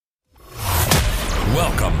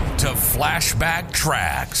Welcome to Flashback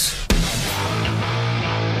Tracks.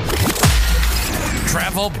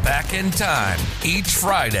 Travel back in time each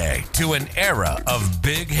Friday to an era of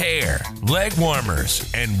big hair, leg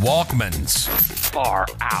warmers, and Walkmans. Far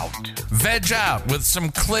out. Veg out with some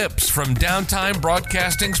clips from Downtime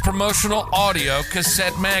Broadcasting's promotional audio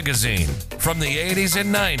cassette magazine from the 80s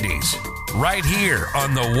and 90s, right here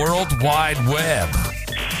on the World Wide Web.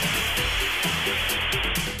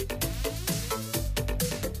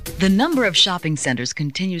 The number of shopping centers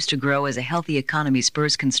continues to grow as a healthy economy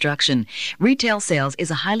spurs construction. Retail sales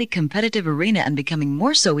is a highly competitive arena and becoming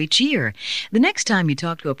more so each year. The next time you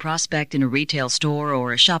talk to a prospect in a retail store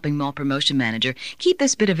or a shopping mall promotion manager, keep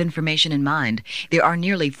this bit of information in mind. There are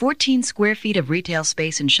nearly 14 square feet of retail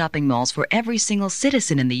space in shopping malls for every single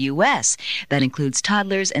citizen in the U.S. That includes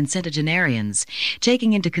toddlers and centenarians.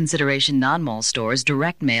 Taking into consideration non-mall stores,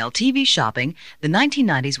 direct mail, TV shopping, the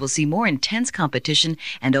 1990s will see more intense competition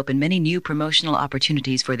and open many new promotional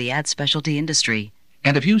opportunities for the ad specialty industry.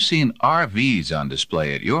 And if you've seen RVs on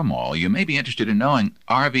display at your mall, you may be interested in knowing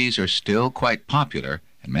RVs are still quite popular,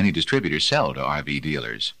 and many distributors sell to RV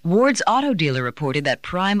dealers. Ward's Auto Dealer reported that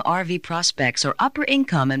prime RV prospects are upper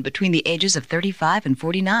income and between the ages of 35 and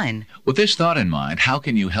 49. With this thought in mind, how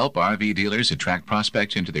can you help RV dealers attract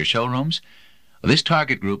prospects into their showrooms? This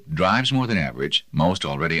target group drives more than average. Most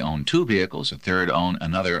already own 2 vehicles. A third own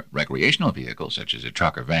another recreational vehicle, such as a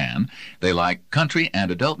truck or van. They like country and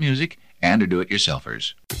adult music and are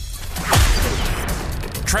do-it-yourselfers.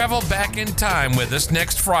 Travel back in time with us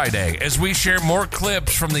next Friday as we share more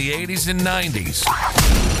clips from the 80s and 90s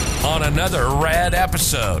on another rad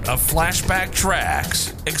episode of Flashback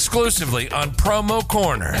Tracks, exclusively on Promo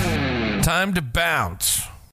Corner. Time to bounce.